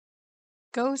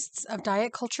Ghosts of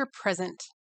Diet Culture Present.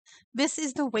 This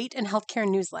is the Weight and Healthcare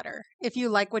newsletter. If you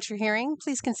like what you're hearing,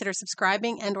 please consider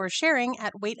subscribing and or sharing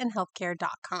at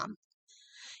weightandhealthcare.com.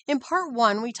 In part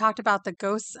 1, we talked about the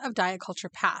ghosts of diet culture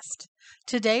past.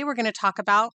 Today, we're going to talk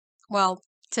about,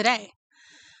 today.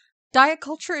 Diet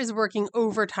culture is working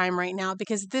overtime right now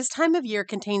because this time of year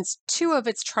contains two of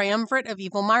its triumvirate of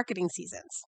evil marketing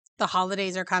seasons. The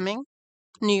holidays are coming,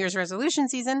 New Year's resolution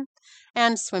season,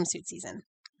 and swimsuit season.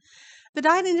 The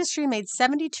diet industry made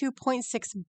 $72.6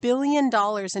 billion in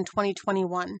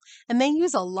 2021, and they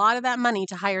use a lot of that money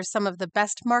to hire some of the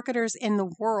best marketers in the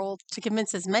world to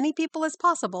convince as many people as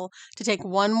possible to take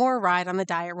one more ride on the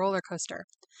diet roller coaster.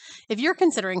 If you're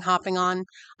considering hopping on,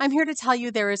 I'm here to tell you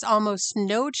there is almost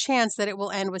no chance that it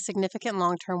will end with significant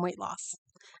long-term weight loss.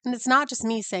 And it's not just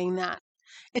me saying that.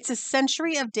 It's a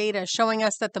century of data showing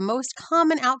us that the most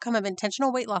common outcome of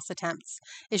intentional weight loss attempts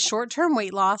is short-term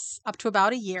weight loss up to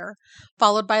about a year,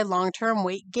 followed by long-term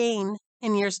weight gain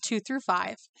in years 2 through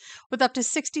 5, with up to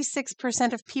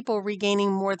 66% of people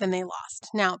regaining more than they lost.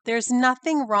 Now, there's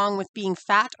nothing wrong with being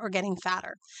fat or getting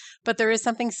fatter, but there is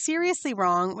something seriously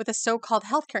wrong with a so-called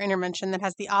healthcare intervention that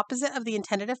has the opposite of the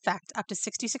intended effect up to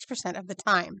 66% of the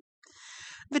time.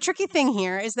 The tricky thing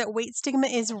here is that weight stigma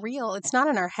is real. It's not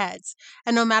in our heads.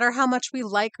 And no matter how much we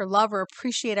like or love or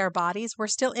appreciate our bodies, we're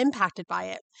still impacted by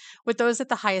it, with those at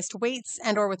the highest weights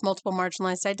and or with multiple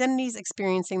marginalized identities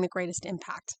experiencing the greatest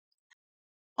impact.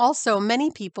 Also,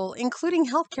 many people, including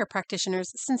healthcare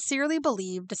practitioners, sincerely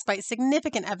believe, despite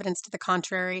significant evidence to the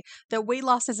contrary, that weight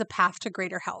loss is a path to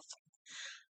greater health.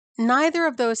 Neither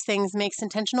of those things makes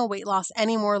intentional weight loss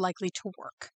any more likely to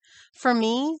work. For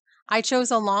me, I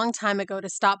chose a long time ago to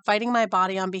stop fighting my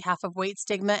body on behalf of weight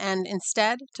stigma and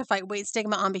instead to fight weight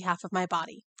stigma on behalf of my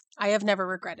body. I have never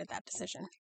regretted that decision.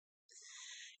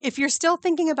 If you're still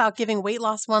thinking about giving weight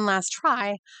loss one last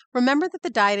try, remember that the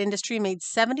diet industry made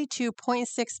 $72.6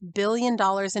 billion in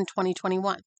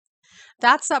 2021.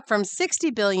 That's up from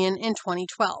 $60 billion in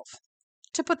 2012.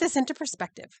 To put this into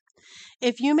perspective,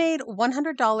 if you made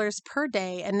 $100 per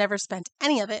day and never spent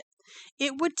any of it,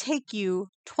 it would take you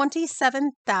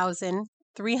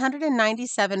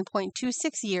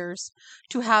 27,397.26 years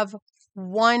to have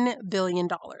 $1 billion.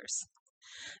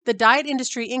 The diet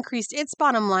industry increased its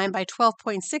bottom line by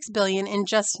 $12.6 billion in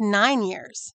just 9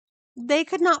 years. They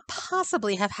could not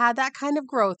possibly have had that kind of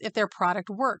growth if their product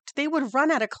worked. They would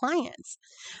run out of clients.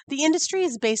 The industry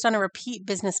is based on a repeat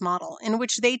business model in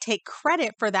which they take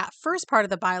credit for that first part of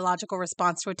the biological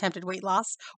response to attempted weight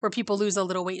loss, where people lose a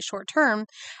little weight short term,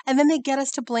 and then they get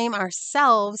us to blame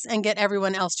ourselves and get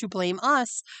everyone else to blame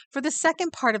us for the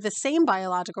second part of the same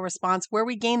biological response where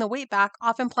we gain the weight back,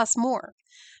 often plus more.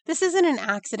 This isn't an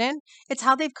accident. It's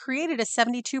how they've created a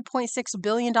 $72.6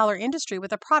 billion industry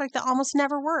with a product that almost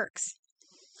never works.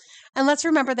 And let's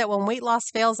remember that when weight loss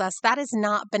fails us, that is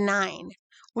not benign.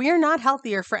 We are not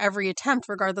healthier for every attempt,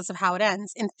 regardless of how it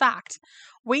ends. In fact,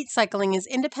 weight cycling is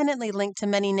independently linked to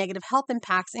many negative health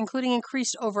impacts, including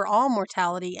increased overall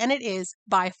mortality, and it is,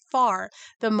 by far,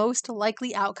 the most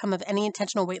likely outcome of any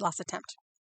intentional weight loss attempt.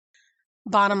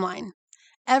 Bottom line.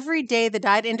 Every day, the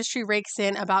diet industry rakes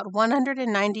in about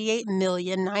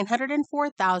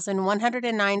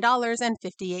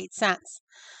 $198,904,109.58.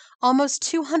 Almost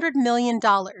 $200 million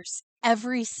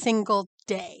every single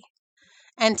day.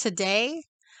 And today,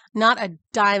 not a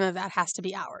dime of that has to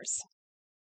be ours.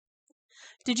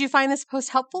 Did you find this post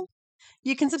helpful?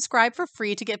 You can subscribe for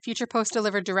free to get future posts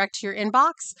delivered direct to your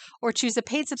inbox, or choose a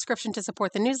paid subscription to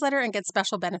support the newsletter and get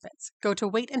special benefits. Go to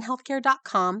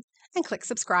weightandhealthcare.com and click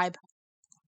subscribe.